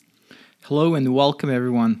Hello and welcome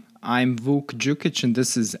everyone. I'm Vuk Jukic and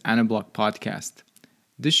this is Anablock Podcast.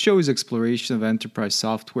 This show is exploration of enterprise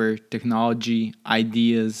software, technology,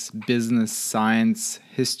 ideas, business, science,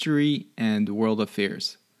 history, and world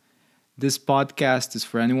affairs. This podcast is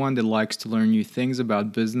for anyone that likes to learn new things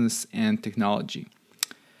about business and technology.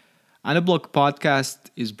 Anablock Podcast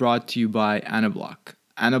is brought to you by Anablock.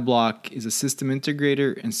 Anablock is a system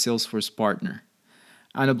integrator and Salesforce partner.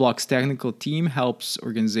 Anablock's technical team helps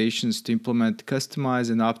organizations to implement,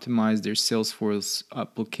 customize, and optimize their Salesforce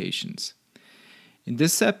applications. In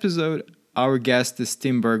this episode, our guest is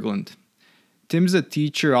Tim Berglund. Tim's a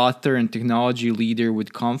teacher, author, and technology leader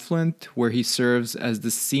with Confluent, where he serves as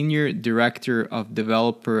the Senior Director of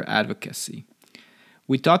Developer Advocacy.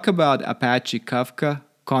 We talk about Apache Kafka,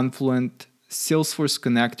 Confluent, Salesforce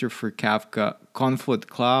Connector for Kafka, Confluent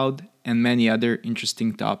Cloud, and many other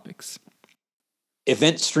interesting topics.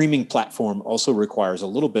 Event streaming platform also requires a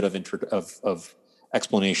little bit of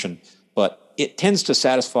explanation, but it tends to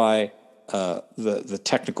satisfy the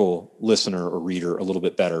technical listener or reader a little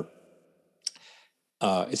bit better.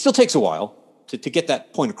 It still takes a while to get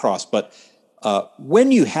that point across, but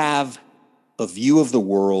when you have a view of the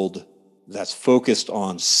world that's focused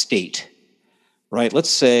on state, right?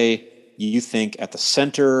 Let's say you think at the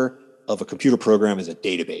center of a computer program is a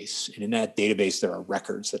database. And in that database, there are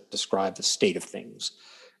records that describe the state of things.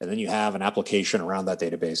 And then you have an application around that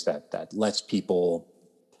database that lets people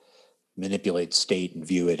manipulate state and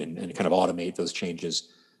view it and kind of automate those changes.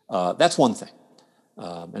 That's one thing.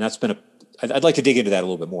 And that's been I'd like to dig into that a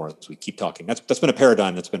little bit more as we keep talking. That's been a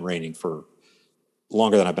paradigm that's been reigning for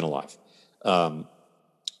longer than I've been alive.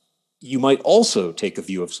 You might also take a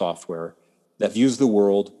view of software that views the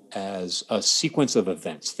world as a sequence of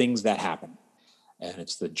events, things that happen. And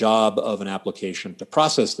it's the job of an application to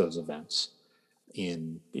process those events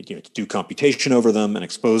to do computation over them and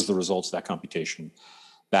expose the results of that computation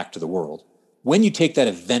back to the world. When you take that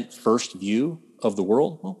event-first view of the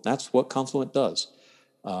world, well, that's what Confluent does.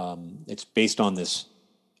 It's based on this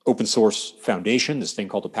open source foundation, this thing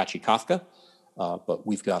called Apache Kafka, but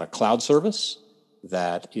we've got a cloud service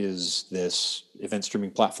that is this event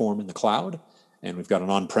streaming platform in the cloud. And we've got an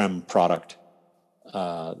on-prem product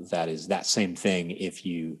that is that same thing if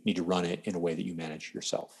you need to run it in a way that you manage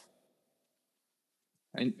yourself.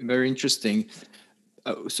 Very interesting.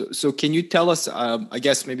 So can you tell us, I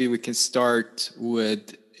guess maybe we can start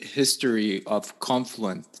with history of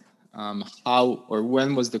Confluent. How or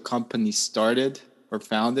when was the company started or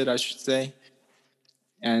founded, I should say?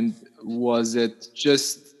 And was it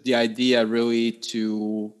just the idea really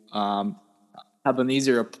to have an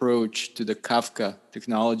easier approach to the Kafka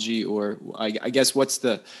technology, or I guess what's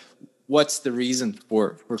the reason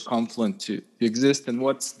for Confluent to exist, and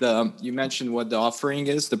you mentioned what the offering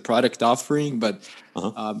is, the product offering, but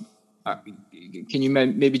can you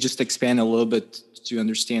maybe just expand a little bit to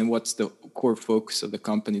understand what's the core focus of the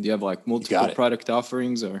company? Do you have like multiple product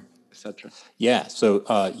offerings or etc.? Yeah,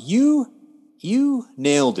 so you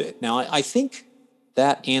nailed it. Now I think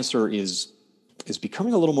that answer is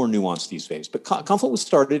becoming a little more nuanced these days. But Confluent was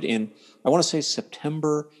started in, I want to say,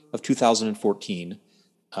 September of 2014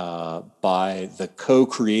 by the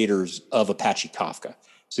co-creators of Apache Kafka.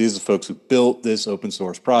 So these are the folks who built this open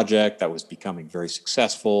source project that was becoming very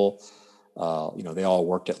successful. They all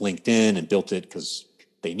worked at LinkedIn and built it because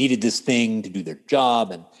they needed this thing to do their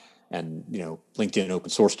job, and LinkedIn open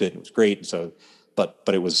sourced it. And it was great. And so, but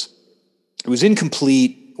it was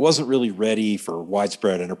incomplete. It wasn't really ready for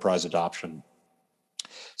widespread enterprise adoption.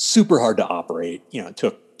 Super hard to operate. It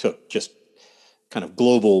took just kind of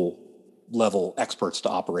global level experts to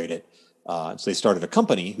operate it. So they started a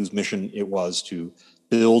company whose mission it was to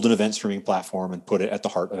build an event streaming platform and put it at the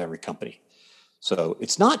heart of every company. So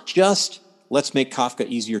it's not just let's make Kafka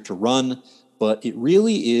easier to run, but it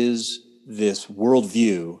really is this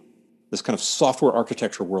worldview, this kind of software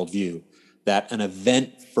architecture worldview, that an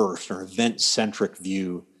event first or event centric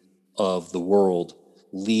view of the world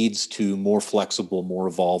leads to more flexible, more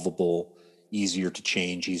evolvable, easier to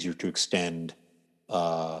change, easier to extend,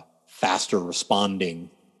 faster responding,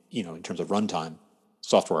 in terms of runtime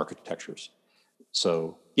software architectures.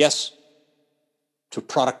 So yes, to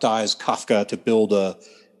productize Kafka, to build a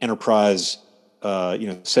enterprise,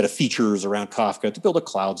 set of features around Kafka, to build a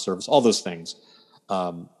cloud service, all those things.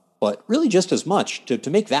 But really just as much to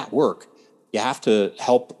make that work, you have to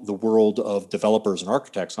help the world of developers and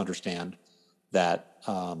architects understand that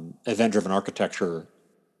event-driven architecture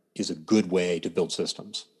is a good way to build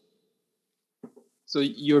systems. So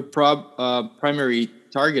your primary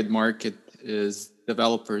target market is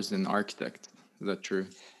developers and architects. Is that true?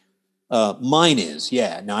 Mine is,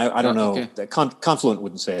 yeah. Now, I don't know Okay, that Confluent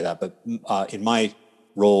wouldn't say that, but in my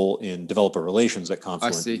role in developer relations at I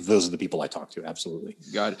Confluent, see. those are the people I talk to. Absolutely.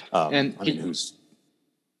 Got it. And I mean, who's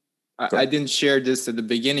I, go I ahead. didn't share this at the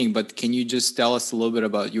beginning, but can you just tell us a little bit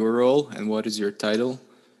about your role and what is your title?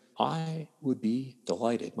 I would be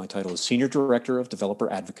delighted. My title is Senior Director of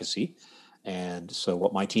Developer Advocacy. And so,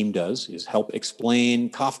 what my team does is help explain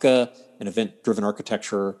Kafka and event driven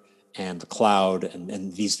architecture and the cloud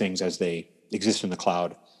and these things as they exist in the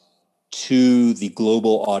cloud to the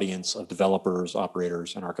global audience of developers,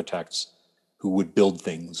 operators, and architects who would build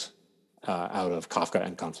things out of Kafka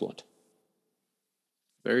and Confluent.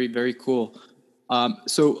 Very, very cool.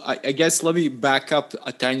 So I guess let me back up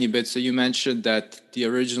a tiny bit. So you mentioned that the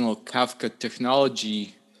original Kafka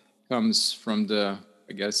technology comes from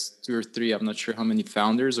I guess, two or three, I'm not sure how many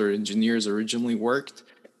founders or engineers originally worked.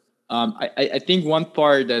 I think one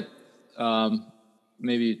part that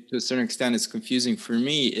maybe to a certain extent is confusing for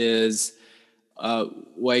me is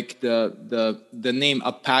like the name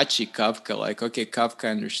Apache Kafka. Like, okay, Kafka,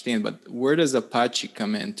 I understand, but where does Apache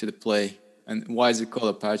come into the play, and why is it called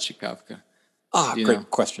Apache Kafka? Do you know?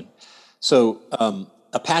 Great question. So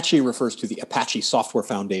Apache refers to the Apache Software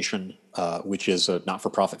Foundation, which is a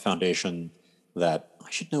not-for-profit foundation that I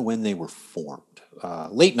should know when they were formed.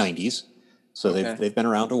 Late 90s. So Okay. they've been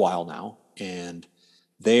around a while now, and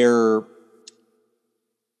they're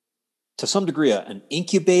to some degree an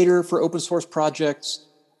incubator for open source projects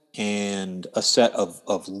and a set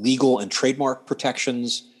of legal and trademark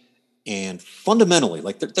protections. And fundamentally,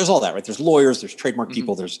 like there's all that, right? There's lawyers, there's trademark Hmm.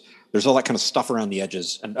 people, there's all that kind of stuff around the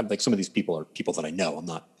edges. And like some of these people are people that I know. I'm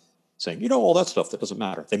not saying, all that stuff that doesn't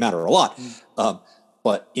matter. They matter a lot.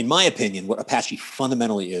 But in my opinion, what Apache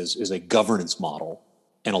fundamentally is a governance model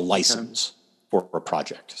and a Okay. license for a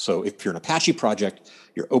project. So if you're an Apache project,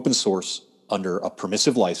 you're open source under a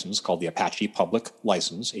permissive license called the Apache Public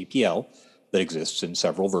License, APL, that exists in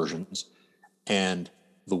several versions. And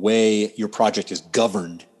the way your project is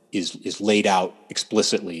governed is laid out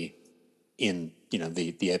explicitly in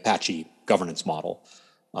the Apache governance model.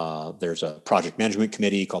 There's a project management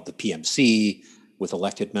committee called the PMC with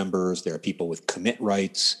elected members. There are people with commit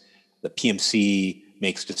rights. The PMC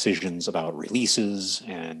makes decisions about releases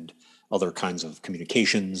and other kinds of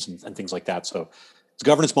communications and things like that. So it's a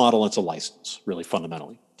governance model. And it's a license, really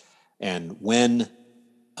fundamentally. And when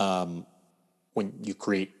you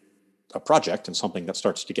create a project and something that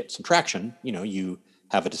starts to get some traction, you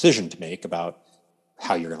have a decision to make about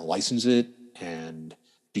how you're going to license it, and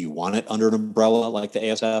do you want it under an umbrella like the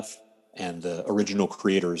ASF? And the original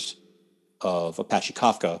creators of Apache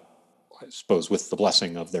Kafka, I suppose with the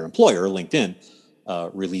blessing of their employer, LinkedIn,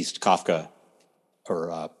 released Kafka,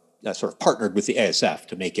 or sort of partnered with the ASF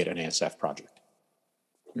to make it an ASF project.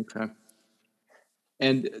 Okay.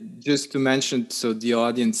 And just to mention, so the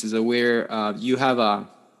audience is aware, you have a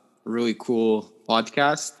really cool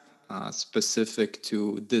podcast specific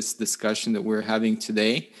to this discussion that we're having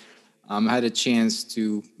today. I had a chance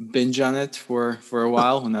to binge on it for a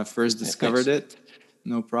while when I first discovered it.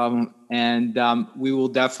 No problem. And we will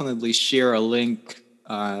definitely share a link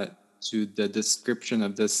to the description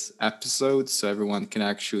of this episode so everyone can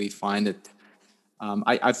actually find it.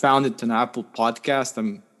 I found it on Apple Podcast.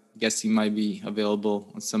 I'm guessing might be available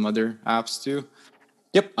on some other apps too.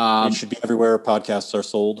 Yep. It should be everywhere podcasts are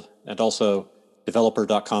sold, and also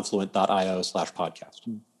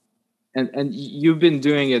developer.confluent.io/podcast. And you've been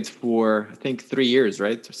doing it for, I think, 3 years,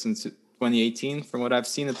 right? Since 2018, from what I've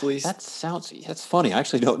seen at least. That's funny. I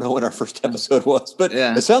actually don't know when our first episode was, but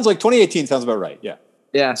Yeah. it sounds like 2018 sounds about right. Yeah.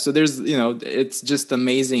 Yeah, so there's, it's just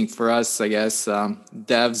amazing for us, I guess,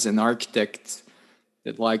 devs and architects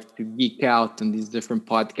that like to geek out on these different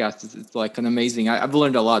podcasts. It's like an amazing, I've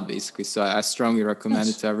learned a lot basically, so I strongly recommend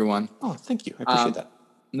it to everyone. Oh, thank you. I appreciate that.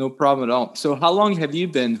 No problem at all. So how long have you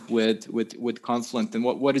been with Confluent, and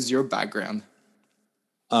what is your background?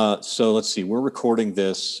 So let's see. We're recording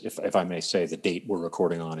this, if I may say the date we're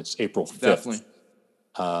recording on, it's April 5th. Definitely.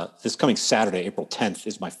 This coming Saturday, April 10th,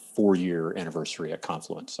 is my 4-year anniversary at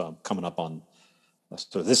Confluent. So I'm coming up on,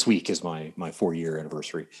 so this week is my 4-year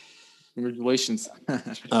anniversary. Congratulations.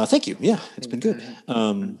 Thank you. Yeah, it's been good.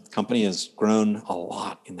 Company has grown a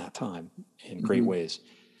lot in that time in great ways.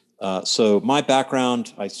 So my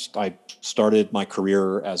background, I started my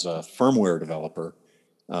career as a firmware developer,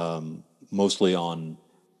 mostly on,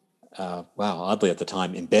 oddly at the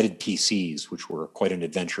time, embedded PCs, which were quite an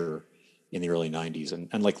adventure in the early 90s,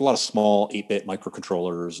 and like a lot of small 8-bit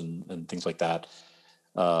microcontrollers and things like that.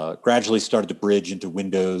 Gradually started to bridge into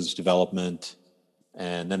Windows development.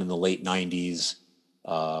 And then in the late 90s,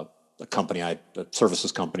 a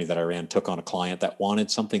services company that I ran took on a client that wanted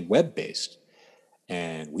something web-based.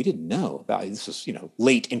 And we didn't know about this was,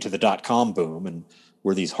 late into the .com boom, and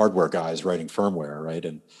we're these hardware guys writing firmware, right?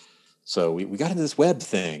 And so we got into this web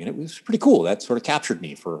thing, and it was pretty cool. That sort of captured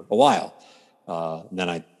me for a while. And then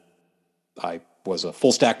I was a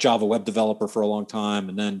full stack Java web developer for a long time,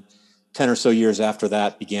 and then 10 or so years after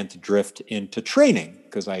that began to drift into training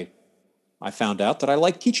because I found out that I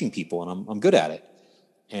like teaching people and I'm good at it.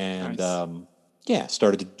 And Nice.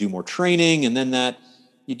 started to do more training, and then that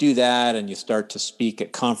you do that and you start to speak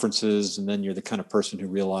at conferences, and then you're the kind of person who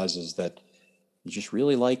realizes that you just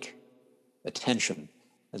really like attention.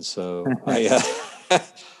 And so I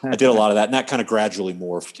did a lot of that, and that kind of gradually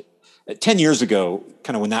morphed. 10 years ago,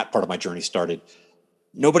 kind of when that part of my journey started,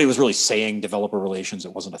 nobody was really saying developer relations.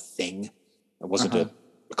 It wasn't a thing. It wasn't a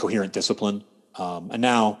coherent discipline. And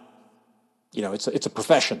now, it's a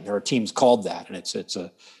profession. There are teams called that, and it's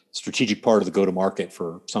a strategic part of the go-to-market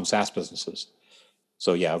for some SaaS businesses.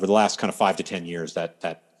 So yeah, over the last kind of 5 to 10 years,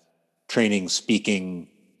 that training, speaking,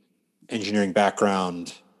 engineering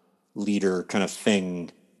background, leader kind of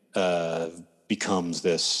thing becomes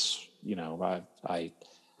this.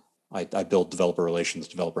 I build developer relations,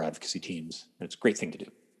 developer advocacy teams, and it's a great thing to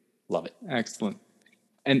do. Love it. Excellent.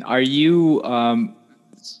 And are you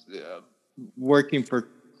working for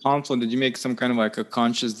Confluent? Did you make some kind of like a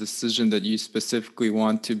conscious decision that you specifically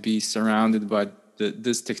want to be surrounded by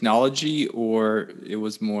this technology, or it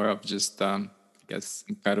was more of just, I guess,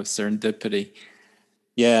 some kind of serendipity?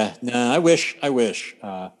 Yeah, no, I wish.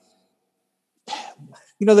 There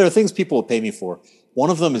are things people will pay me for. One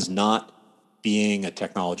of them is not being a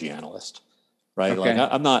technology analyst, right? Okay.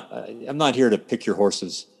 Like I'm not here to pick your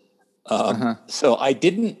horses. So I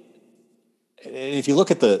didn't. If you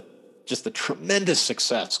look at the tremendous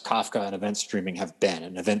success Kafka and event streaming have been,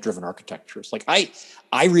 and event-driven architectures, like I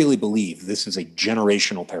really believe this is a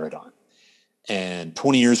generational paradigm. And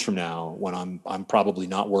 20 years from now, when I'm probably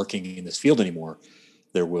not working in this field anymore,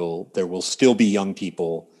 there will still be young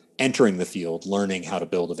people entering the field, learning how to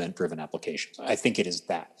build event-driven applications. I think it is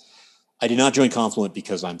that. I did not join Confluent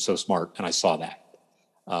because I'm so smart, and I saw that.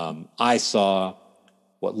 I saw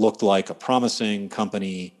what looked like a promising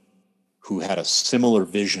company who had a similar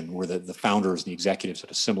vision, where the founders and the executives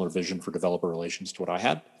had a similar vision for developer relations to what I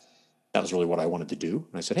had. That was really what I wanted to do.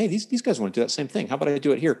 And I said, hey, these guys want to do that same thing. How about I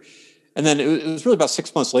do it here? And then it was really about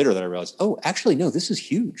 6 months later that I realized, oh, actually, no, this is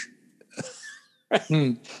huge.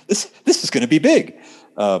 This is going to be big.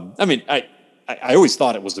 I always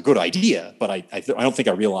thought it was a good idea, but I don't think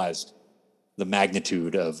I realized the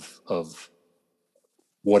magnitude of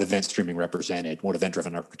what event streaming represented, what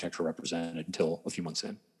event-driven architecture represented until a few months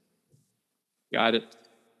in. Got it.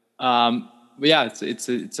 But yeah,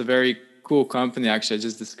 it's a very cool company. Actually, I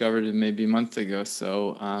just discovered it maybe a month ago.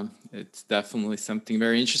 So it's definitely something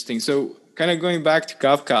very interesting. So kind of going back to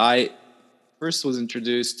Kafka, I first was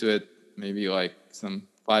introduced to it maybe like some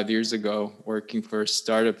 5 years ago, working for a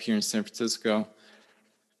startup here in San Francisco.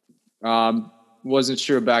 Wasn't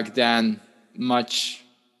sure back then much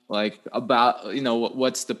like about,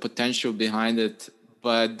 what's the potential behind it.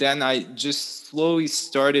 But then I just slowly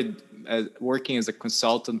started working as a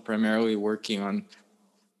consultant, primarily working on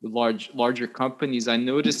larger companies. I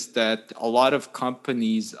noticed that a lot of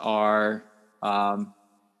companies are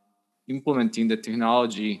implementing the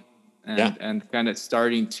technology and kind of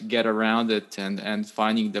starting to get around it and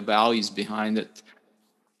finding the values behind it.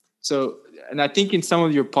 So, and I think in some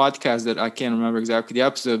of your podcasts, that I can't remember exactly the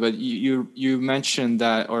episode, but you mentioned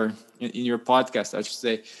that, or in your podcast, I should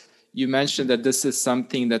say, you mentioned that this is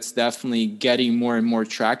something that's definitely getting more and more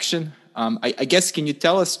traction. I guess, can you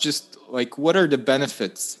tell us just like what are the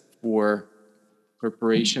benefits for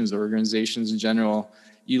corporations or organizations in general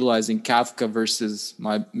utilizing Kafka versus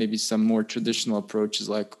maybe some more traditional approaches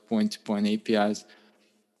like point-to-point APIs?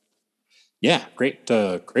 Yeah, great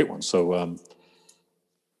one. So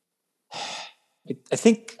I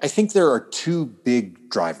think there are two big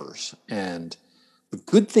drivers, and the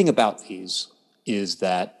good thing about these is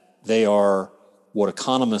that they are what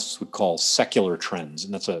economists would call secular trends,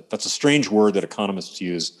 and that's a strange word that economists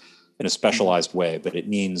use in a specialized way, but it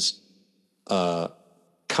means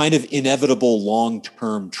kind of inevitable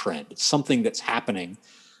long-term trend. It's something that's happening.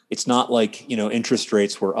 It's not like interest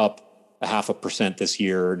rates were up 0.5% this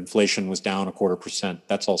year, inflation was down 0.25%.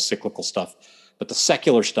 That's all cyclical stuff. But the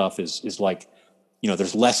secular stuff is like,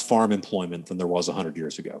 there's less farm employment than there was 100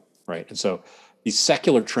 years ago, right? And so these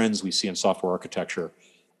secular trends we see in software architecture,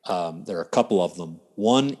 there are a couple of them.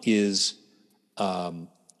 One is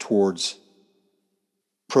towards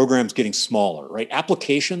programs getting smaller, right?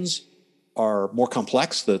 Applications are more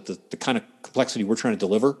complex. The kind of complexity we're trying to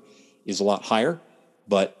deliver is a lot higher,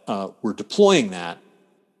 but we're deploying that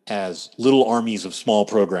as little armies of small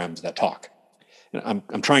programs that talk. And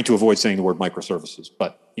I'm trying to avoid saying the word microservices,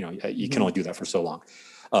 but you can only do that for so long.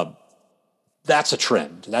 That's a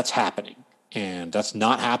trend. That's happening. And that's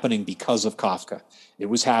not happening because of Kafka. It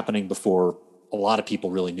was happening before a lot of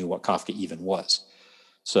people really knew what Kafka even was.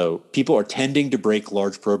 So people are tending to break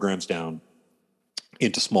large programs down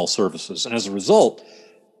into small services. And as a result,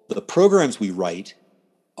 the programs we write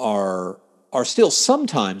are still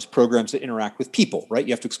sometimes programs that interact with people, right?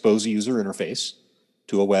 You have to expose a user interface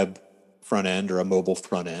to a web front end or a mobile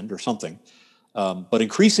front end or something. But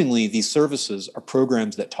increasingly, these services are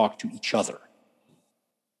programs that talk to each other.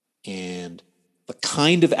 And the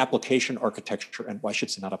kind of application architecture, and I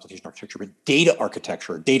should say not application architecture, but data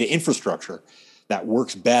architecture, data infrastructure that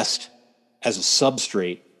works best as a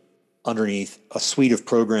substrate underneath a suite of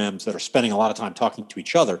programs that are spending a lot of time talking to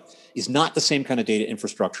each other is not the same kind of data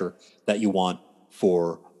infrastructure that you want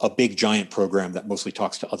for a big giant program that mostly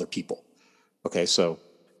talks to other people. Okay, so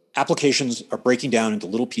applications are breaking down into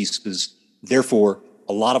little pieces. Therefore,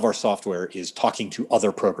 a lot of our software is talking to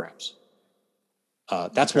other programs.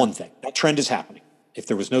 That's one thing. That trend is happening. If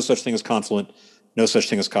there was no such thing as Confluent, no such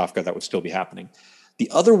thing as Kafka, that would still be happening. The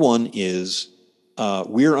other one is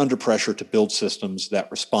we're under pressure to build systems that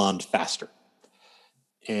respond faster.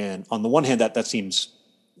 And on the one hand, that seems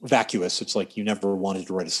vacuous. It's like you never wanted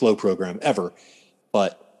to write a slow program ever.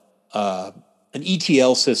 But an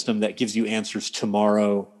ETL system that gives you answers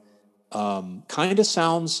tomorrow kind of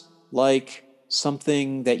sounds like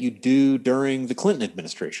something that you do during the Clinton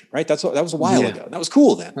administration, right? That was a while ago. That was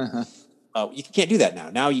cool then. You can't do that now.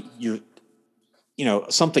 Now you're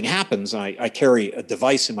something happens, and I carry a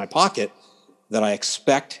device in my pocket that I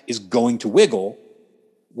expect is going to wiggle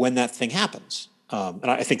when that thing happens. And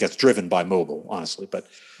I think that's driven by mobile, honestly. But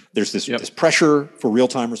there's this pressure for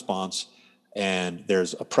real-time response, and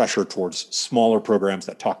there's a pressure towards smaller programs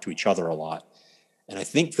that talk to each other a lot. And I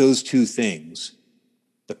think those two things,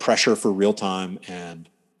 the pressure for real-time and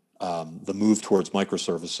the move towards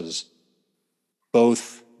microservices,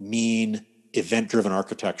 both mean event-driven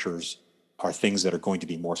architectures are things that are going to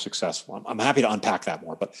be more successful. I'm happy to unpack that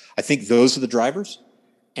more, but I think those are the drivers.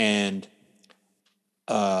 And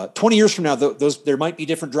 20 years from now, there might be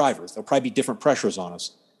different drivers. There'll probably be different pressures on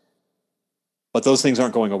us, but those things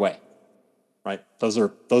aren't going away, right? Those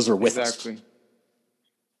are with us.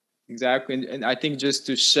 Exactly. And I think just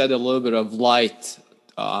to shed a little bit of light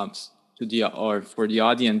for the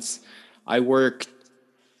audience, I worked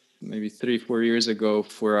maybe 3-4 years ago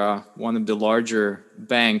for one of the larger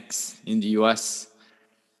banks in the US.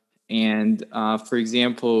 And for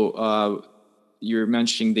example, you're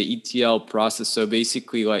mentioning the ETL process. So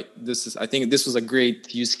basically, I think this was a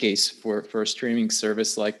great use case for a streaming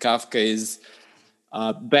service like Kafka. Is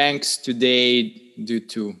banks today, due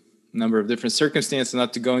to a number of different circumstances,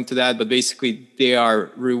 not to go into that, but basically they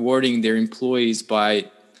are rewarding their employees by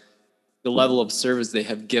the level of service they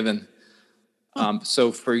have given.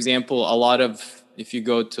 So for example, if you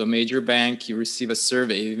go to a major bank, you receive a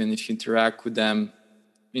survey, even if you interact with them,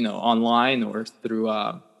 online or through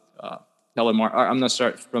I'm not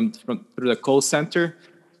sure, from through the call center.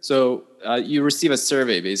 So you receive a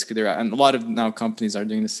survey basically there, and a lot of now companies are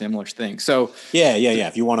doing the similar thing. So yeah.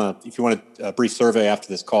 If you want a brief survey after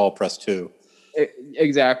this call, press 2.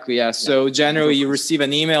 Exactly. Yeah. So generally, you receive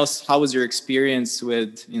an email. How was your experience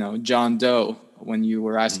with John Doe when you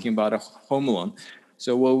were asking about a home loan?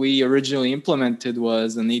 So what we originally implemented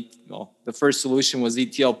was the first solution was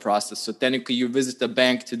ETL process. So technically, you visit the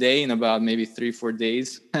bank today in about maybe 3-4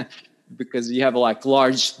 days. Because you have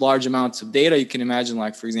large amounts of data. You can imagine,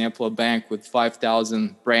 for example, a bank with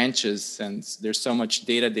 5,000 branches, and there's so much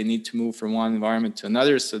data they need to move from one environment to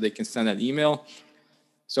another, so they can send an email.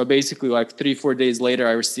 So basically, 3-4 days later,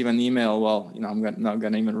 I receive an email. Well, I'm not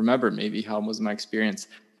going to even remember maybe how was my experience.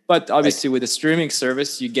 But obviously, with a streaming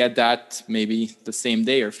service, you get that maybe the same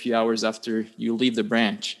day or a few hours after you leave the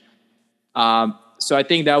branch. So I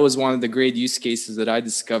think that was one of the great use cases that I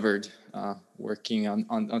discovered working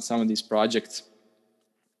on some of these projects.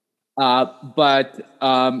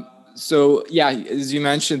 So yeah, as you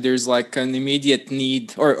mentioned, there's an immediate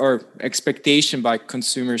need or expectation by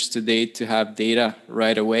consumers today to have data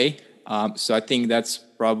right away. So I think that's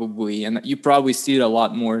probably, and you probably see it a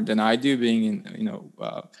lot more than I do, being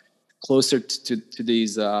closer to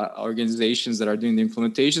these organizations that are doing the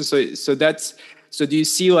implementation. So do you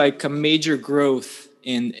see a major growth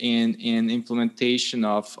in implementation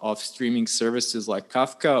of streaming services like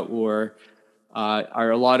Kafka, or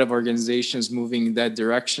are a lot of organizations moving in that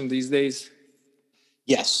direction these days?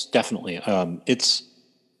 Yes, definitely.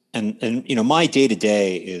 And my day to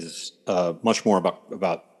day is much more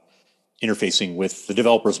about interfacing with the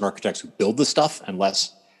developers and architects who build the stuff, and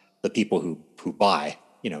less the people who buy.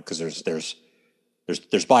 Because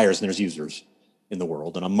there's buyers and there's users in the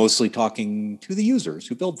world, and I'm mostly talking to the users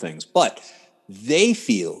who build things, but they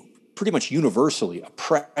feel pretty much universally a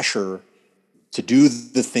pressure to do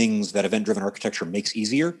the things that event-driven architecture makes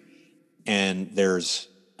easier. And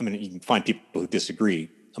you can find people who disagree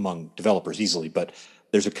among developers easily, but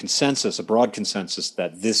there's a broad consensus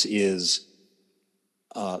that this is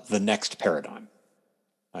the next paradigm.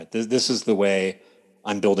 Right? This is the way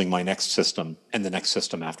I'm building my next system and the next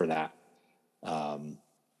system after that.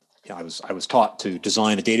 I was taught to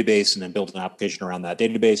design a database and then build an application around that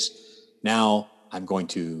database. Now I'm going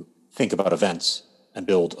to think about events and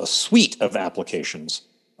build a suite of applications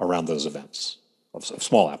around those events, of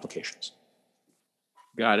small applications.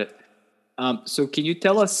 Got it. So can you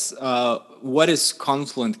tell us what is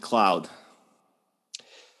Confluent Cloud?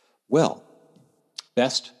 Well,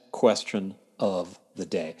 best question of the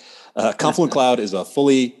day. Confluent Cloud is a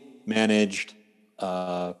fully managed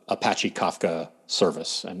Apache Kafka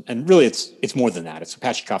service. And really it's more than that. It's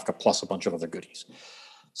Apache Kafka plus a bunch of other goodies.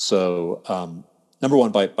 So number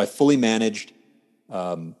one, by fully managed,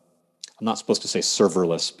 I'm not supposed to say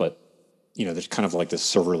serverless, but there's kind of like this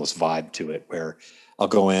serverless vibe to it where I'll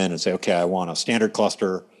go in and say, okay, I want a standard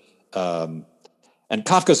cluster. And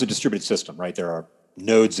Kafka is a distributed system, right? There are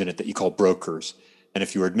nodes in it that you call brokers. And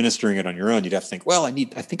if you were administering it on your own, you'd have to think, well, I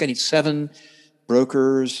think I need 7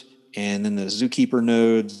 brokers and then the Zookeeper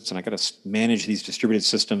nodes, and I got to manage these distributed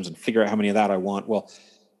systems and figure out how many of that I want. Well,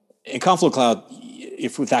 in Confluent Cloud,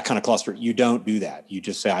 if with that kind of cluster, you don't do that. You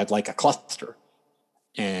just say, I'd like a cluster.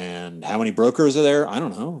 And how many brokers are there? I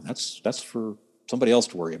don't know. That's for somebody else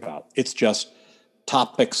to worry about. It's just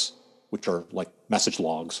topics, which are like message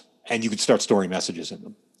logs, and you can start storing messages in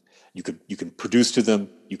them. You can produce to them.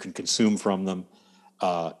 You can consume from them.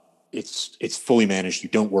 It's fully managed. You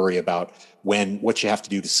don't worry about what you have to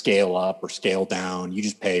do to scale up or scale down. You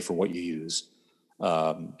just pay for what you use,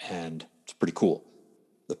 and it's pretty cool.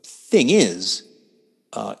 The thing is,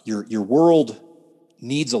 your world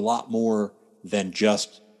needs a lot more than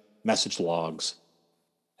just message logs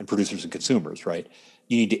and producers and consumers, right?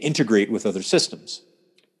 You need to integrate with other systems.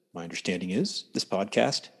 My understanding is this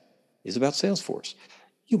podcast is about Salesforce.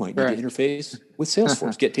 You might need to interface with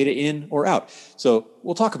Salesforce, get data in or out. So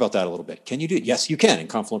we'll talk about that a little bit. Can you do it? Yes, you can in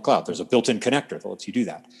Confluent Cloud. There's a built-in connector that lets you do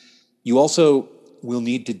that. You also will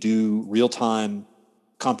need to do real-time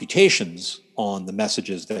computations on the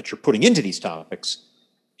messages that you're putting into these topics.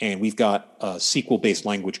 And we've got a SQL-based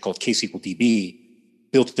language called KSQLDB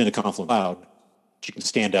built into Confluent Cloud. You can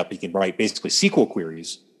stand up, you can write basically SQL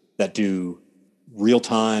queries that do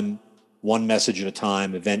real-time, one message at a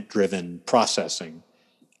time, event-driven processing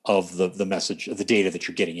of the message, of the data that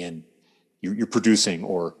you're getting in, you're producing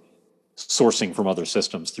or sourcing from other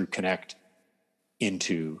systems through Connect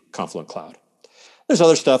into Confluent Cloud. There's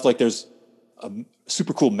other stuff, like there's a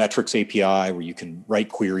super cool metrics API where you can write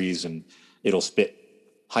queries and it'll spit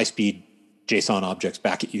high-speed JSON objects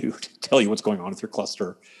back at you to tell you what's going on with your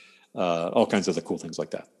cluster, all kinds of the cool things like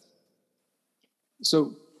that.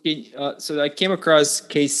 So I came across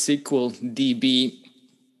KSQLDB.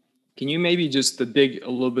 Can you maybe just dig a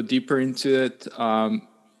little bit deeper into it?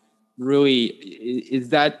 Really, is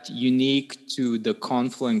that unique to the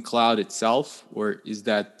Confluent Cloud itself, or is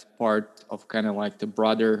that part of kind of like the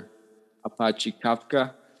broader Apache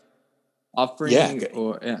Kafka offering?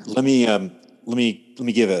 Let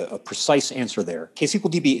me give a precise answer there.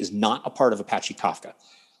 KSQLDB is not a part of Apache Kafka,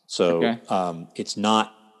 so it's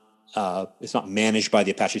not managed by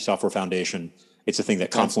the Apache Software Foundation. It's a thing that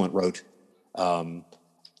Confluent wrote.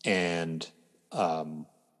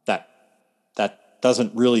 That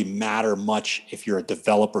doesn't really matter much if you're a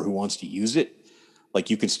developer who wants to use it.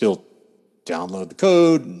 Like, you can still download the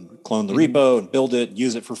code and clone the repo and build it,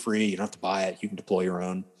 use it for free. You don't have to buy it. You can deploy your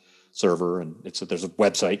own server, and there's a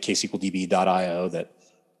website, ksqldb.io, that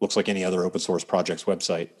looks like any other open source project's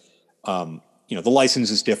website. The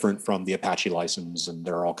license is different from the Apache license, and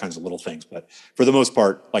there are all kinds of little things, but for the most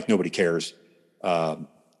part, like, nobody cares.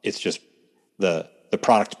 It's just the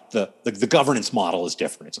product, the governance model is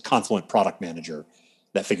different. It's a Confluent product manager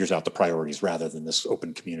that figures out the priorities rather than this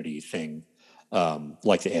open community thing,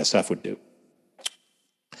 like the ASF would do.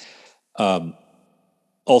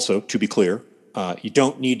 Also, to be clear, you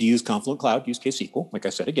don't need to use Confluent Cloud, use KSQL. Like I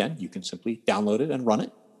said, again, you can simply download it and run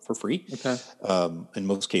it for free. Okay. In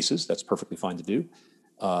most cases, that's perfectly fine to do.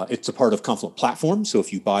 It's a part of Confluent Platform, so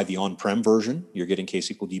if you buy the on-prem version, you're getting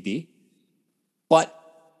KSQLDB. But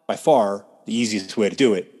by far, the easiest way to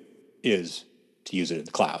do it is to use it in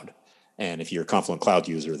the cloud. And if you're a Confluent Cloud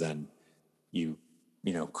user, then you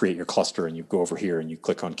create your cluster and you go over here and you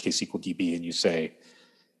click on KSQL DB and you say,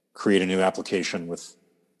 create a new application with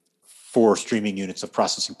 4 streaming units of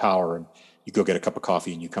processing power, and you go get a cup of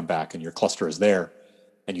coffee and you come back and your cluster is there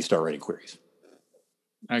and you start writing queries.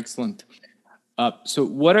 Excellent. So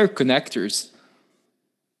what are connectors?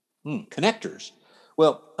 Connectors.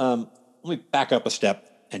 Well, let me back up a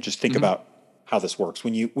step and just think about how this works.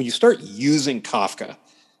 When you start using Kafka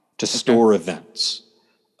to store events,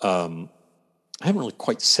 I haven't really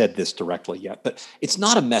quite said this directly yet, but it's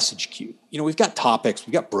not a message queue. We've got topics,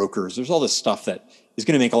 we've got brokers. There's all this stuff that is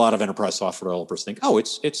going to make a lot of enterprise software developers think, oh,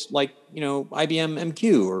 it's like, IBM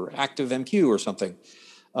MQ or Active MQ or something.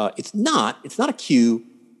 It's not a queue.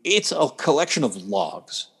 It's a collection of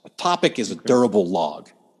logs. A topic is a durable log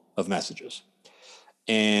of messages.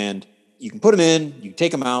 And you can put them in, you can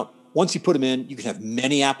take them out. Once you put them in, you can have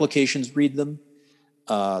many applications read them.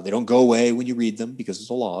 They don't go away when you read them because it's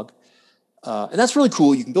a log. And that's really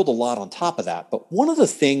cool. You can build a lot on top of that. But one of the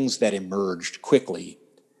things that emerged quickly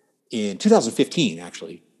in 2015,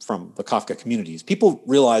 actually, from the Kafka communities, people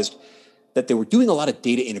realized that they were doing a lot of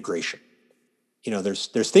data integration.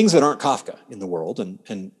 There's things that aren't Kafka in the world,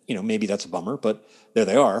 and maybe that's a bummer, but there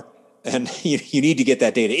they are. And you need to get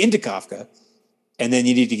that data into Kafka, and then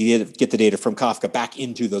you need to get the data from Kafka back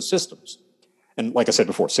into those systems. And like I said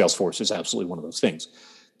before, Salesforce is absolutely one of those things.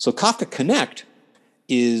 So Kafka Connect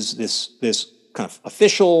is this kind of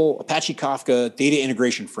official Apache Kafka data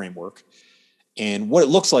integration framework. And what it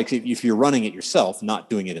looks like if you're running it yourself, not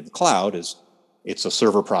doing it in the cloud, is it's a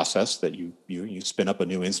server process that you spin up a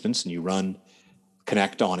new instance and you run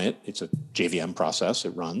Connect on it. It's a JVM process.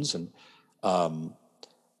 It runs, and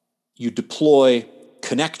you deploy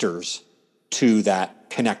connectors to that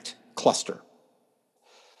Connect cluster.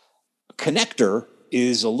 A connector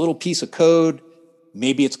is a little piece of code.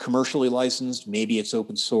 Maybe it's commercially licensed, maybe it's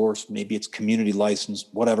open source, maybe it's community licensed,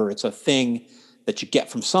 whatever. It's a thing that you get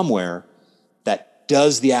from somewhere that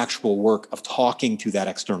does the actual work of talking to that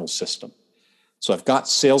external system. So I've got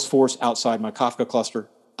Salesforce outside my Kafka cluster,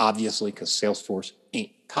 obviously, because Salesforce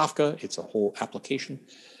ain't Kafka. It's a whole application,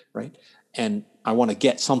 right? And I want to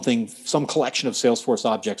get some collection of Salesforce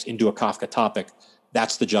objects into a Kafka topic.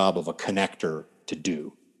 That's the job of a connector to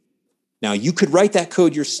do. Now, you could write that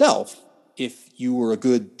code yourself if you were a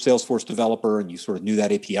good Salesforce developer and you sort of knew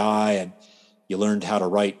that API and you learned how to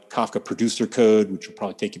write Kafka producer code, which will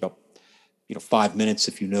probably take you about 5 minutes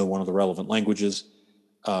if you know one of the relevant languages.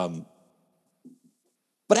 But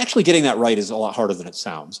actually getting that right is a lot harder than it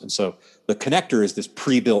sounds. And so the connector is this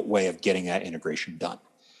pre-built way of getting that integration done.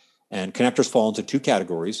 And connectors fall into 2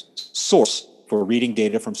 categories: source, for reading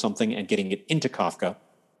data from something and getting it into Kafka,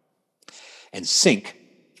 and sink,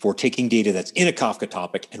 for taking data that's in a Kafka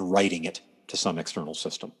topic and writing it to some external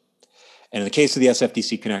system. And in the case of the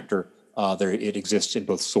SFDC connector, it exists in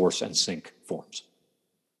both source and sink forms.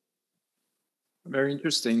 Very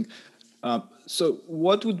interesting. So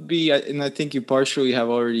what would be, and I think you partially have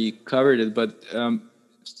already covered it, but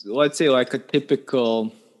let's say like a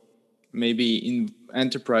typical, maybe in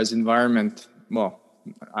enterprise environment. Well,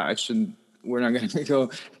 we're not going to go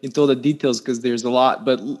into all the details because there's a lot,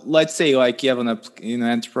 but let's say like you have an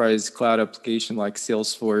enterprise cloud application like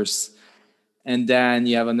Salesforce, and then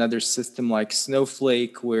you have another system like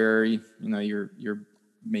Snowflake where you're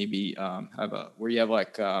maybe where you have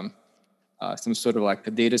like some sort of like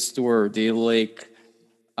a data store or data lake.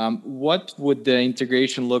 What would the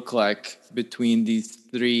integration look like between these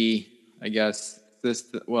 3, I guess,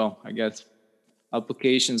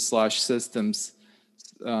 applications/systems?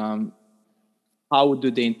 How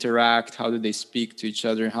do they interact? How do they speak to each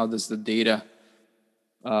other? How does the data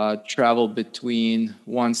travel between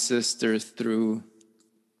one sister through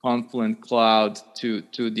Confluent Cloud to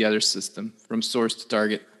the other system from source to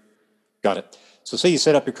target? Got it. So say you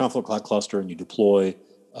set up your Confluent Cloud cluster and you deploy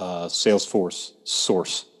Salesforce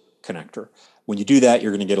source connector. When you do that,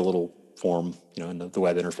 you're going to get a little form, in the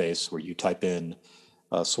web interface where you type in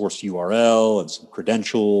source URL and some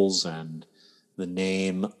credentials and the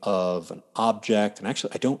name of an object. And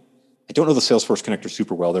actually, I don't know the Salesforce connector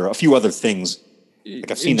super well. There are a few other things. Like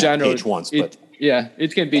I've seen that page once, but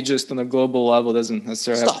it can be just on a global level. It doesn't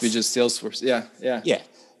necessarily have to be just Salesforce. Yeah.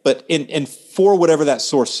 But and for whatever that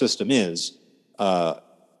source system is,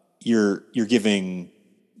 you're giving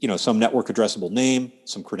some network addressable name,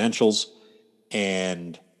 some credentials,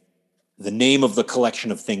 and the name of the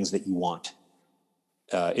collection of things that you want.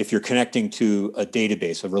 If you're connecting to a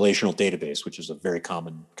database, a relational database, which is a very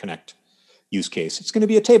common connect use case, it's going to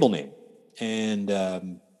be a table name,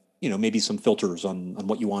 and maybe some filters on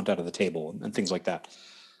what you want out of the table and things like that.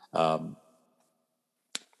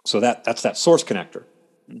 So that's that source connector.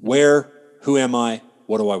 Where, who am I,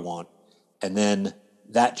 what do I want? And then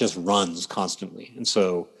that just runs constantly. And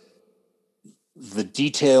so the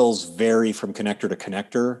details vary from connector to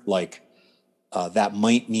connector. Like that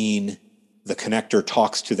might mean the connector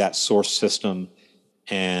talks to that source system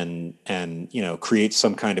and creates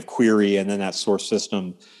some kind of query, and then that source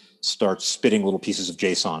system starts spitting little pieces of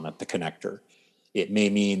JSON at the connector. It may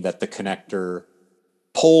mean that the connector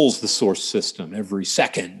polls the source system every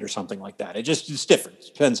second or something like that. It's different.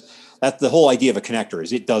 It depends. That's the whole idea of a connector,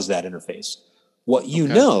 is it does that interface. What you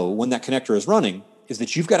know when that connector is running is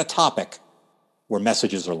that you've got a topic where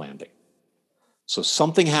messages are landing. So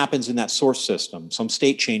something happens in that source system, some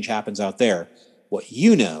state change happens out there. What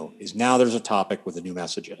you know is now there's a topic with a new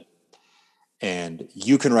message in it. And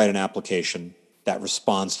you can write an application that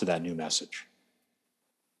responds to that new message.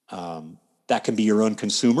 That can be your own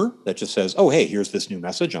consumer that just says, oh, hey, here's this new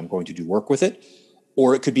message. I'm going to do work with it.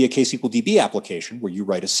 Or it could be a KSQLDB application where you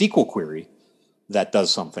write a SQL query that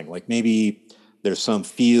does something. Like maybe there's some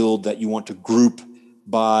field that you want to group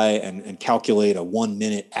by and calculate a 1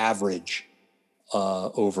 minute average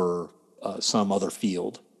over some other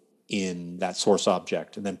field in that source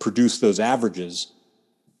object, and then produce those averages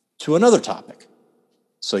to another topic.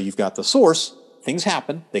 So you've got the source, things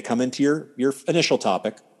happen, they come into your initial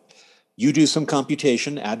topic. You do some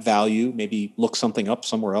computation, add value, maybe look something up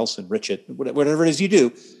somewhere else, enrich it, whatever it is you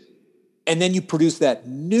do. And then you produce that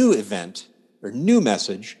new event or new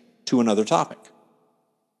message to another topic.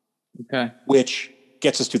 Okay. Which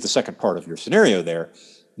gets us to the second part of your scenario there.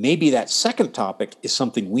 Maybe that second topic is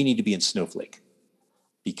something we need to be in Snowflake,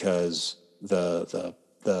 because the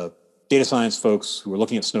data science folks who are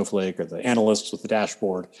looking at Snowflake, or the analysts with the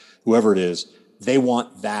dashboard, whoever it is, they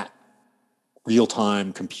want that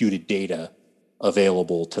real-time computed data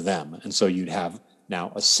available to them. And so you'd have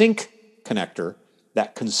now a sync connector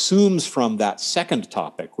that consumes from that second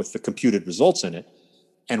topic with the computed results in it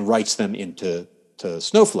and writes them into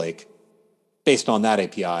Snowflake based on that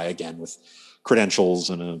API, again, with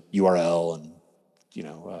credentials and a URL and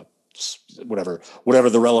whatever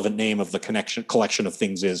the relevant name of the collection of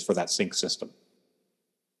things is for that sync system.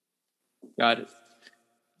 Got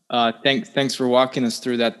it. Thanks for walking us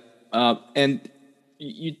through that. And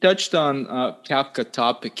you touched on Kafka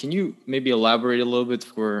topic. Can you maybe elaborate a little bit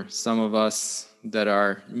for some of us that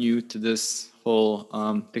are new to this whole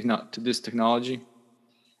to this technology?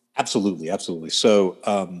 Absolutely. So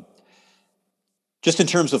just in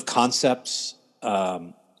terms of concepts,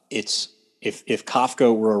 it's if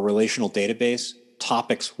Kafka were a relational database,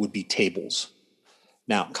 topics would be tables.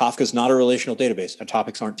 Now, Kafka is not a relational database, and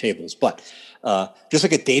topics aren't tables. But just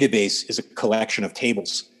like a database is a collection of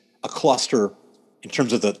tables, a cluster, in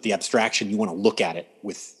terms of the abstraction you want to look at it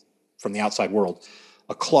with from the outside world,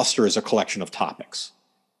 a cluster is a collection of topics.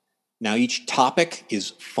 Now, each topic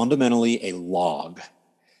is fundamentally a log.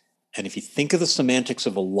 And if you think of the semantics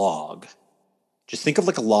of a log, just think of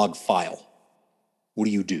like a log file. What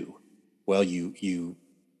do? Well,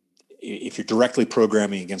 if you're directly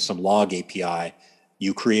programming against some log API,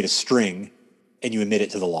 you create a string and you emit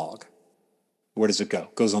it to the log. Where does it go?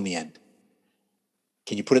 It goes on the end.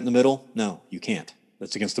 Can you put it in the middle? No, you can't.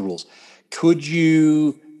 That's against the rules. Could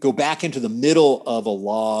you go back into the middle of a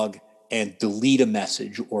log and delete a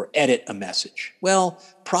message or edit a message? Well,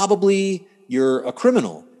 probably you're a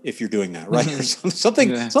criminal if you're doing that, right?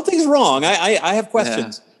 Something's wrong. I have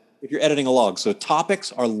questions if you're editing a log. So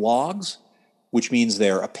topics are logs, which means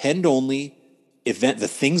they're append-only. The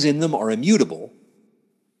things in them are immutable,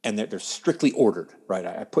 and they're strictly ordered, right?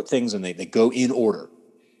 I put things and they go in order,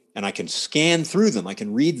 and I can scan through them. I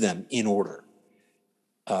can read them in order.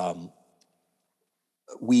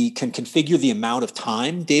 We can configure the amount of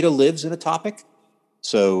time data lives in a topic.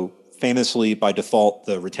 So famously, by default,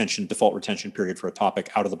 the default retention period for a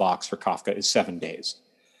topic out of the box for Kafka is 7 days.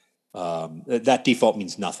 That default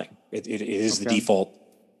means nothing. It is the default.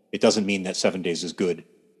 It doesn't mean that 7 days is good.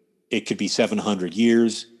 It could be 700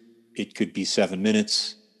 years. It could be 7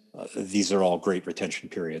 minutes. These are all great retention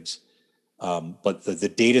periods. But the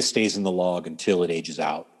data stays in the log until it ages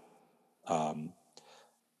out.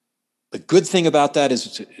 The good thing about that is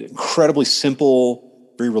it's an incredibly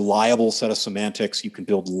simple, very reliable set of semantics. You can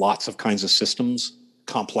build lots of kinds of systems,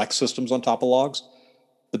 complex systems on top of logs.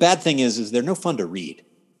 The bad thing is they're no fun to read,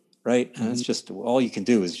 right? And it's just, all you can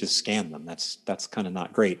do is just scan them. That's kind of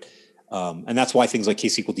not great. And that's why things like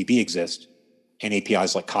KSQLDB exist, and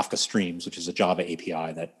APIs like Kafka Streams, which is a Java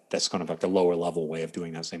API that's kind of like a lower level way of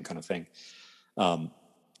doing that same kind of thing.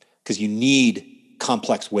 Because you need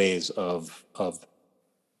complex ways of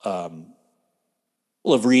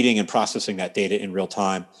reading and processing that data in real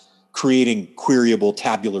time. creating queryable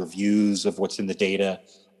tabular views of what's in the data.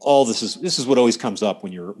 All this is what always comes up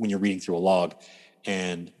when you're reading through a log.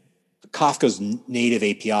 And Kafka's native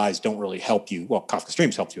APIs don't really help you. Well, Kafka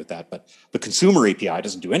Streams helps you with that, but the consumer API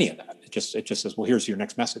doesn't do any of that. It just says, well, here's your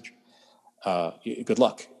next message. Good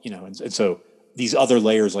luck, and so these other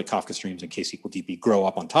layers like Kafka Streams and ksqlDB grow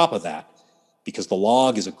up on top of that, because the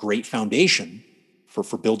log is a great foundation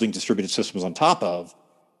for building distributed systems on top of,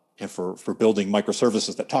 and for building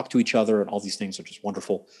microservices that talk to each other, and all these things are just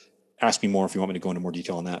wonderful. Ask me more if you want me to go into more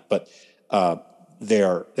detail on that. But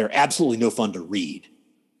they're absolutely no fun to read,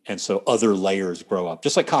 and so other layers grow up.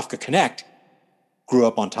 Just like Kafka Connect grew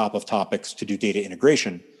up on top of topics to do data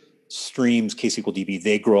integration, Streams, ksqlDB,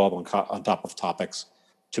 they grow up on top of topics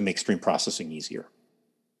to make stream processing easier.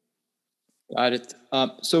 Got it.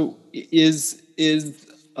 So is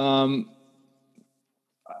to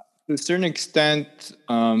a certain extent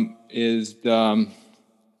is the,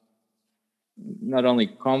 not only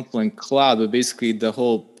Confluent Cloud, but basically the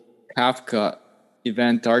whole Kafka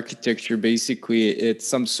event architecture, basically it's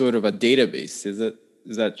some sort of a database. Is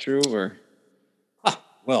that true, or?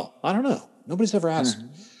 Well, I don't know. Nobody's ever asked.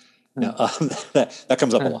 No, that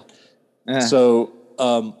comes up a lot. So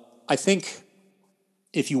I think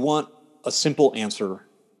if you want a simple answer,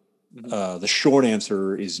 the short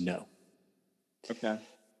answer is no. Okay.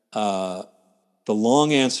 The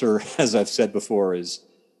long answer, as I've said before, is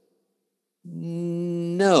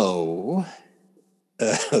no.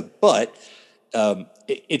 But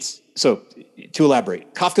it's so, to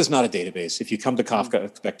elaborate, Kafka's not a database. If you come to Kafka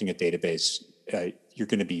expecting a database, you're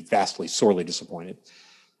going to be vastly, sorely disappointed.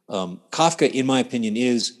 Kafka, in my opinion,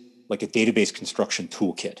 is like a database construction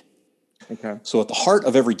toolkit. Okay. So at the heart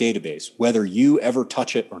of every database, whether you ever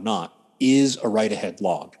touch it or not, is a write-ahead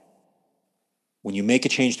log. When you make a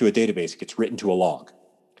change to a database, it gets written to a log.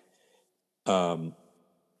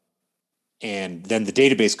 And then the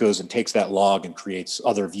database goes and takes that log and creates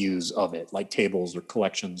other views of it, like tables or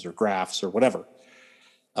collections or graphs or whatever.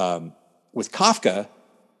 With Kafka,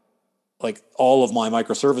 like all of my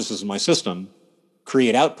microservices in my system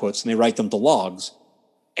create outputs, and they write them to logs,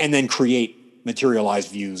 and then create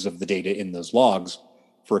materialized views of the data in those logs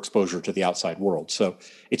for exposure to the outside world. So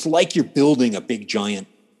it's like you're building a big, giant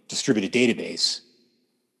distributed database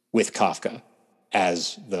with Kafka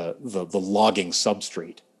as the logging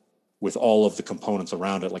substrate, with all of the components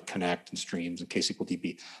around it, like Connect and Streams and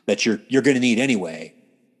ksqlDB, that you're going to need anyway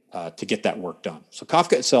to get that work done. So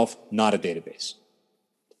Kafka itself, not a database.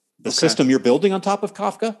 The system you're building on top of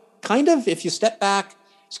Kafka, kind of, if you step back,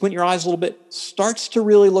 squint your eyes a little bit, starts to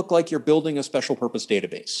really look like you're building a special purpose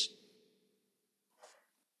database.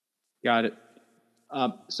 Got it.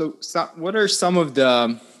 So what are some of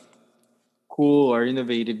the cool or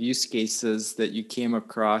innovative use cases that you came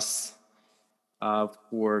across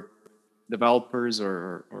for developers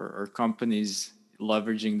or companies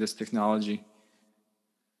leveraging this technology?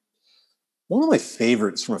 One of my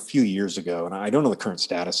favorites from a few years ago, and I don't know the current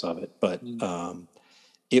status of it, but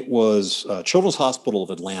it was Children's Hospital of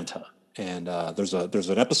Atlanta. And there's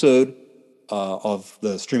an episode of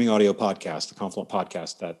the Streaming Audio podcast, the Confluent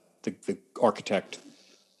podcast, that the architect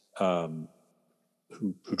who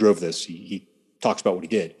drove this, he talks about what he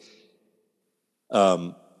did.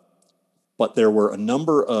 But there were a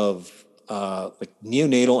number of like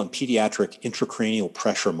neonatal and pediatric intracranial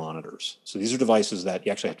pressure monitors. So these are devices that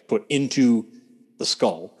you actually have to put into the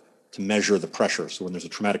skull to measure the pressure. So when there's a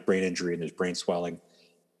traumatic brain injury and there's brain swelling,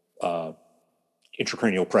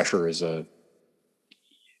 intracranial pressure is a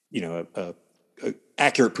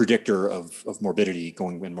accurate predictor of morbidity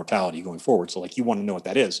and mortality going forward. So like you want to know what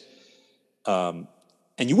that is. And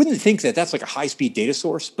you wouldn't think that that's like a high-speed data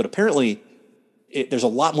source, but apparently there's a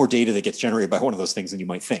lot more data that gets generated by one of those things than you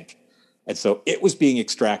might think. And so it was being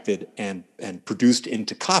extracted and produced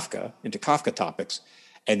into Kafka topics.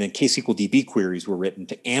 And then ksqlDB queries were written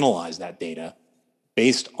to analyze that data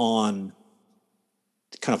based on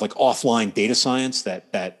kind of like offline data science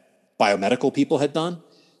that biomedical people had done.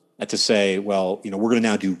 And to say, well, we're going to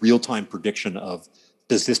now do real-time prediction of,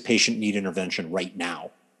 does this patient need intervention right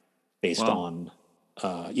now? Based on,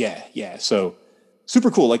 So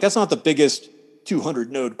super cool. Like that's not the biggest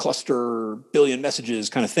 200 node cluster, billion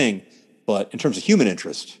messages kind of thing. But in terms of human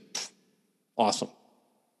interest, awesome.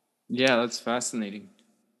 Yeah, that's fascinating.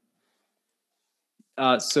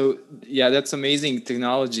 So that's amazing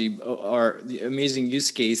technology or the amazing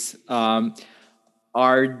use case.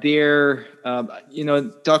 Are there,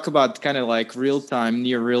 talk about kind of like real time,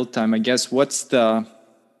 near real time, I guess, what are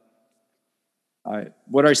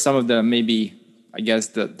some of the, maybe, I guess,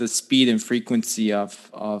 the speed and frequency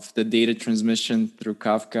of the data transmission through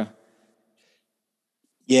Kafka?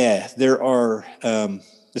 Yeah, there are.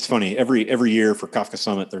 It's funny. Every year for Kafka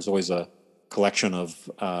Summit, there's always a collection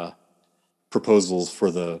of proposals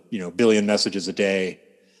for the billion messages a day,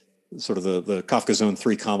 sort of the Kafka Zone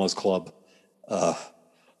 3 commas club uh,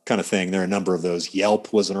 kind of thing. There are a number of those.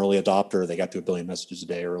 Yelp was an early adopter; they got to a billion messages a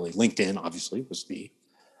day early. LinkedIn obviously was the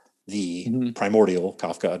Mhm. primordial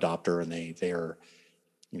Kafka adopter, and they are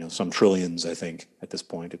some trillions, I think, at this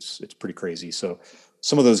point. It's pretty crazy. So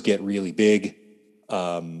some of those get really big.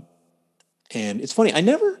 Um, and it's funny, I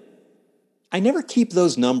never keep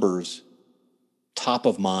those numbers top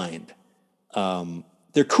of mind.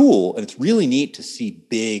 They're cool, and it's really neat to see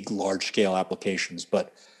big, large scale applications.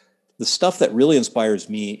 But the stuff that really inspires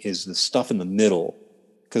me is the stuff in the middle,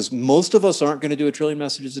 because most of us aren't going to do a trillion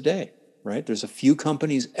messages a day, right? There's a few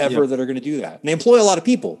companies ever Yep. that are going to do that, and they employ a lot of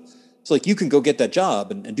people. It's like you can go get that job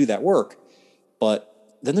and do that work,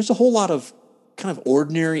 but then there's a whole lot of kind of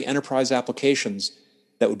ordinary enterprise applications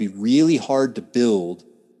that would be really hard to build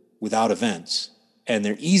without events. And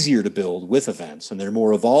they're easier to build with events, and they're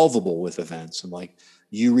more evolvable with events. And like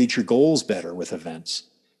you reach your goals better with events.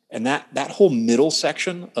 And that whole middle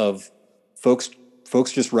section of folks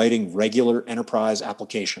folks just writing regular enterprise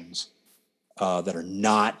applications that are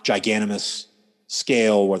not giganimous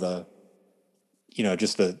scale, where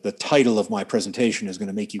just the title of my presentation is going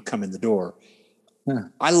to make you come in the door. Huh.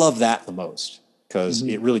 I love that the most because Mhm.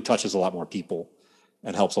 it really touches a lot more people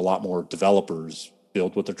and helps a lot more developers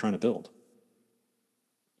build what they're trying to build.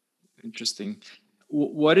 Interesting.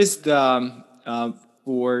 What is the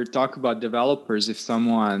for talk about developers? If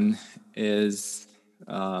someone is,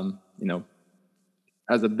 you know,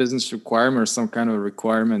 as a business requirement or some kind of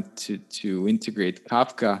requirement to integrate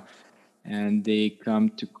Kafka, and they come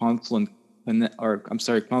to Confluent, or I'm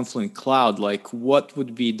sorry, Confluent Cloud, like what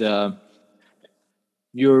would be the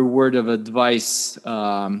your word of advice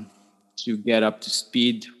to get up to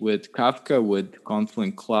speed with Kafka, with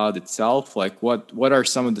Confluent Cloud itself? Like what are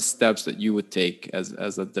some of the steps that you would take as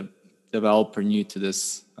a developer new to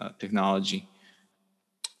this technology?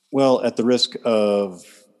 Well, at the risk of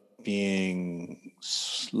being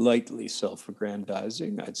slightly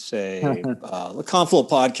self-aggrandizing, I'd say the Confluent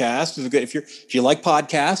podcast is a good. If you like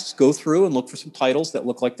podcasts, go through and look for some titles that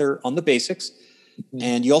look like they're on the basics. Mhm.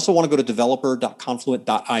 And you also want to go to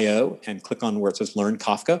developer.confluent.io and click on where it says Learn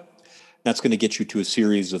Kafka. That's going to get you to a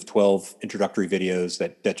series of 12 introductory videos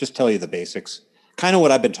that just tell you the basics, kind of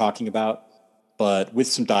what I've been talking about, but with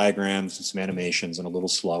some diagrams and some animations and a little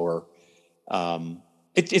slower. Um,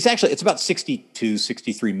 it's about 62,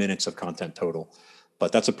 63 minutes of content total,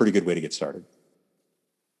 but that's a pretty good way to get started.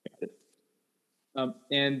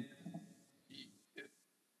 And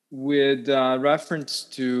with reference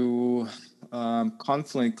to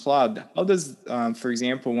Confluent Cloud, how does, for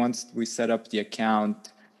example, once we set up the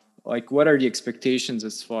account, like what are the expectations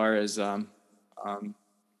as far as um,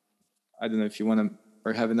 I don't know if you want to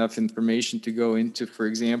or have enough information to go into, for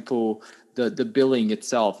example, the billing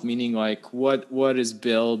itself, meaning like what is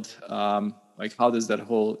billed, like how does that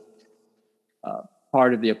whole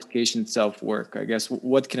part of the application itself work? I guess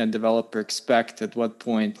what can a developer expect at what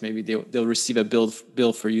point maybe they'll receive a bill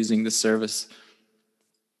for using the service.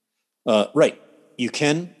 Right. You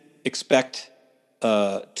can expect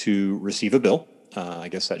to receive a bill. I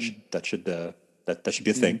guess that should be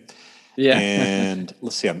a thing. Mhm. Yeah. And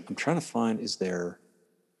let's see. I'm trying to find. Is there?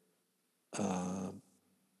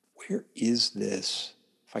 Where is this?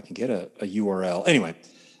 If I can get a URL. Anyway,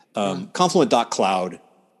 Confluent.cloud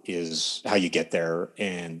is how you get there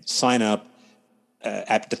and sign up.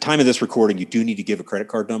 At the time of this recording, you do need to give a credit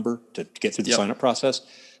card number to get through the Yep. sign up process,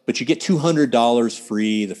 but you get $200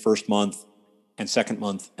 free the first month and second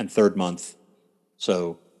month and third month.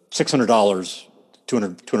 So $600,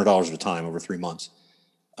 $200 at a time over 3 months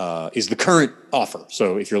is the current offer.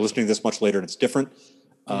 So if you're listening to this much later and it's different,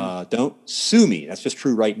 Mm. don't sue me. That's just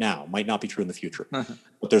true right now. Might not be true in the future.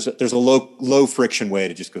 But there's a low friction way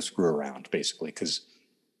to just go screw around, basically, because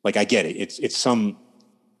like I get it. It's some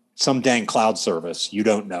dang cloud service. You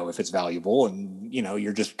don't know if it's valuable, and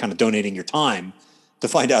you're just kind of donating your time to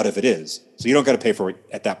find out if it is. So you don't got to pay for it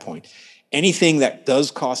at that point. Anything that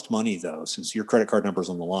does cost money, though, since your credit card number is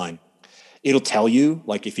on the line, it'll tell you,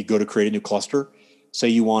 like if you go to create a new cluster, say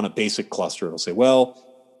you want a basic cluster, it'll say, well,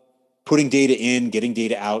 putting data in, getting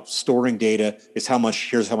data out, storing data is how much.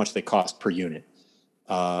 Here's how much they cost per unit.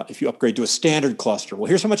 If you upgrade to a standard cluster, well,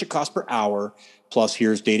 here's how much it costs per hour. Plus,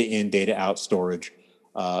 here's data in, data out, storage.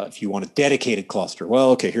 If you want a dedicated cluster, well,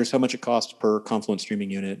 okay, here's how much it costs per Confluent streaming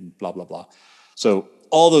unit, and blah blah blah. So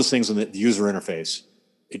all those things in the user interface,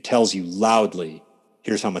 it tells you loudly,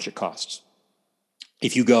 here's how much it costs.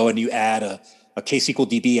 If you go and you add a KSQL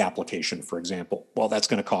DB application, for example. Well, that's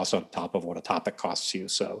going to cost on top of what a topic costs you.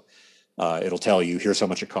 So it'll tell you, here's how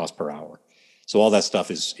much it costs per hour. So all that stuff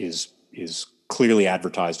is clearly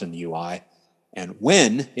advertised in the UI. And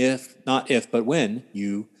when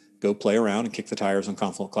you go play around and kick the tires on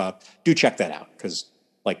Confluent Cloud, do check that out, because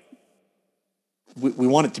like we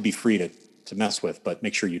want it to be free to mess with, but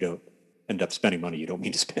make sure you don't end up spending money you don't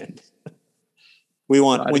mean to spend.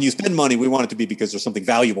 When you spend money, we want it to be because there's something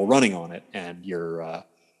valuable running on it, and you're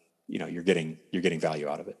getting value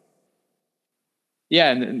out of it.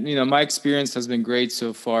 Yeah, and my experience has been great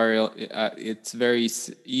so far. It's very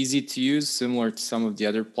easy to use, similar to some of the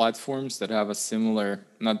other platforms that have a similar,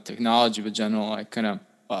 not technology, but general kind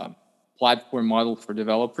of platform model for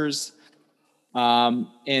developers.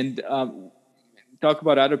 And talk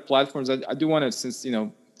about other platforms. I do want to, since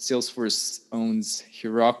Salesforce owns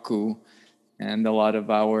Heroku, and a lot of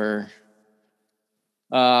our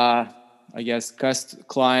I guess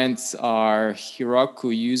clients are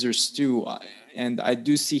Heroku users too. And I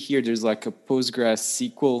do see here there's like a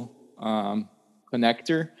PostgreSQL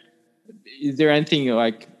connector. Is there anything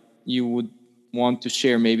like you would want to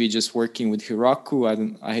share, maybe just working with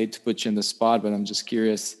Heroku? I hate to put you in the spot, but I'm just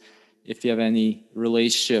curious if you have any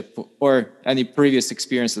relationship or any previous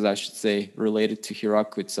experiences, I should say, related to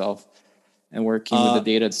Heroku itself and working with the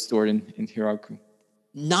data that's stored in Heroku.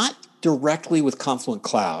 Not directly with Confluent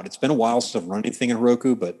Cloud. It's been a while since I've run anything in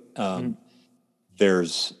Heroku, but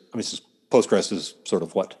Postgres is sort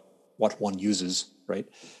of what one uses, right?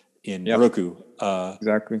 In Heroku.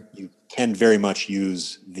 Exactly. You can very much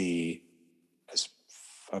use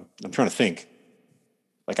I'm trying to think.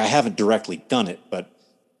 Like, I haven't directly done it, but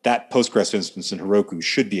that Postgres instance in Heroku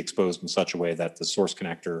should be exposed in such a way that the source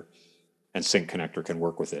connector and sync connector can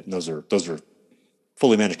work with it. And those are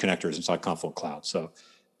fully managed connectors inside Confluent Cloud. So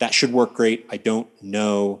that should work great. I don't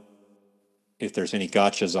know if there's any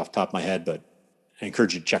gotchas off the top of my head, but I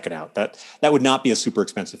encourage you to check it out. That would not be a super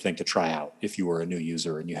expensive thing to try out if you were a new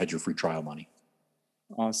user and you had your free trial money.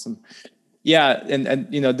 Awesome. Yeah, and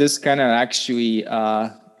this kind of actually,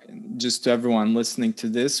 just to everyone listening to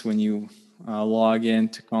this, when you log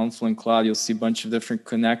into Confluent Cloud, you'll see a bunch of different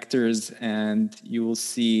connectors, and you will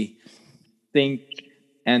see sync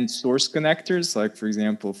and source connectors. Like, for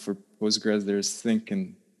example, for Postgres, there's sync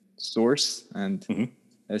and source. And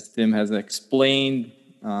as Tim has explained,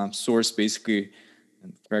 source basically,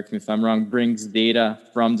 and correct me if I'm wrong, brings data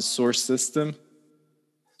from the source system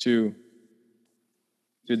to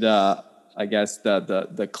the, I guess,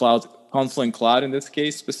 the cloud, Confluent Cloud in this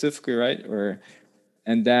case specifically, right?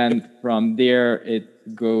 And then from there,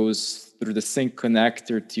 it goes through the sync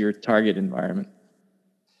connector to your target environment.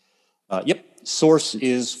 Yep. Source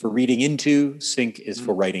is for reading into, sync is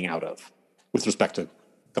for writing out of, with respect to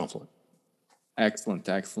Confluent. Excellent.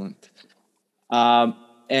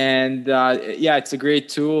 It's a great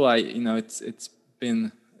tool. It's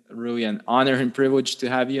been really an honor and privilege to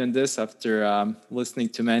have you on this after listening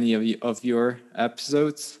to many of your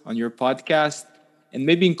episodes on your podcast. And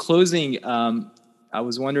maybe in closing, I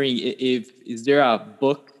was wondering is there a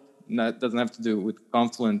book that doesn't have to do with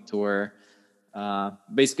Confluent, or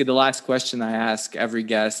basically the last question I ask every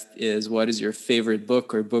guest is, what is your favorite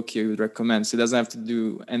book or book you would recommend? So it doesn't have to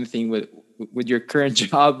do anything with your current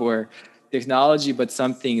job or technology, but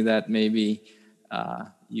something that maybe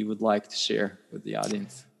you would like to share with the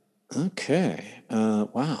audience. Okay.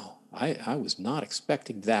 Wow. I was not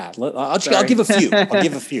expecting that. I'll give a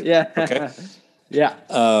few. Yeah. Okay. Yeah.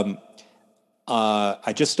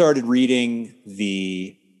 I just started reading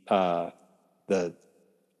the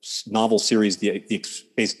novel series that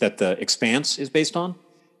The Expanse is based on,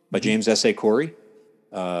 by James S.A. Corey.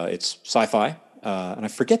 It's sci-fi, and I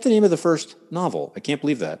forget the name of the first novel. I can't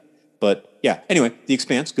believe that. But yeah, anyway, The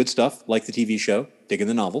Expanse, good stuff. Like the TV show, digging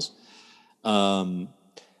the novels.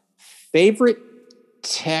 Favorite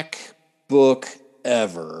tech book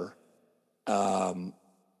ever. I'm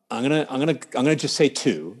gonna just say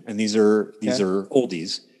two, and these are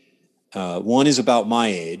oldies. One is about my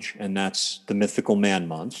age, and that's The Mythical Man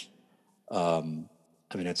Month.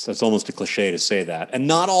 That's almost a cliche to say that, and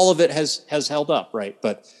not all of it has held up, right?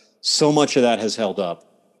 But so much of that has held up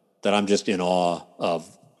that I'm just in awe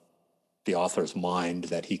of the author's mind,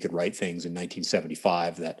 that he could write things in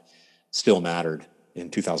 1975 that still mattered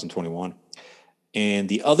in 2021. And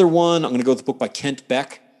the other one, I'm going to go with the book by Kent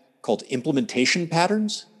Beck called Implementation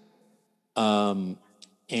Patterns. And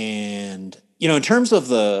in terms of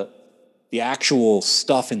the actual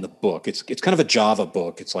stuff in the book, it's kind of a Java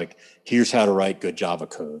book. It's like, here's how to write good Java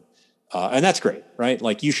code. And that's great, right?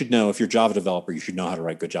 Like, you should know, if you're a Java developer, you should know how to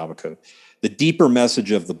write good Java code. The deeper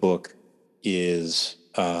message of the book is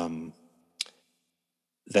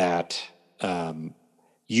that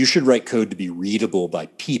you should write code to be readable by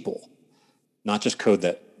people, not just code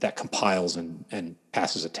that compiles and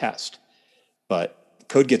passes a test. But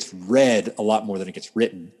code gets read a lot more than it gets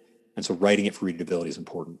written. And so writing it for readability is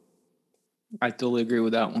important. I totally agree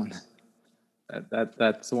with that one.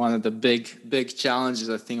 That's one of the big challenges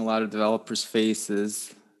I think a lot of developers face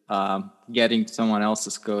is getting someone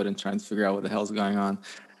else's code and trying to figure out what the hell's going on.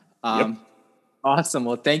 Yep. Awesome.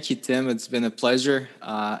 Well, thank you, Tim. It's been a pleasure,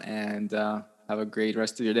 and have a great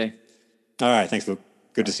rest of your day. All right. Thanks, Luke.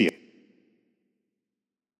 Good to see you.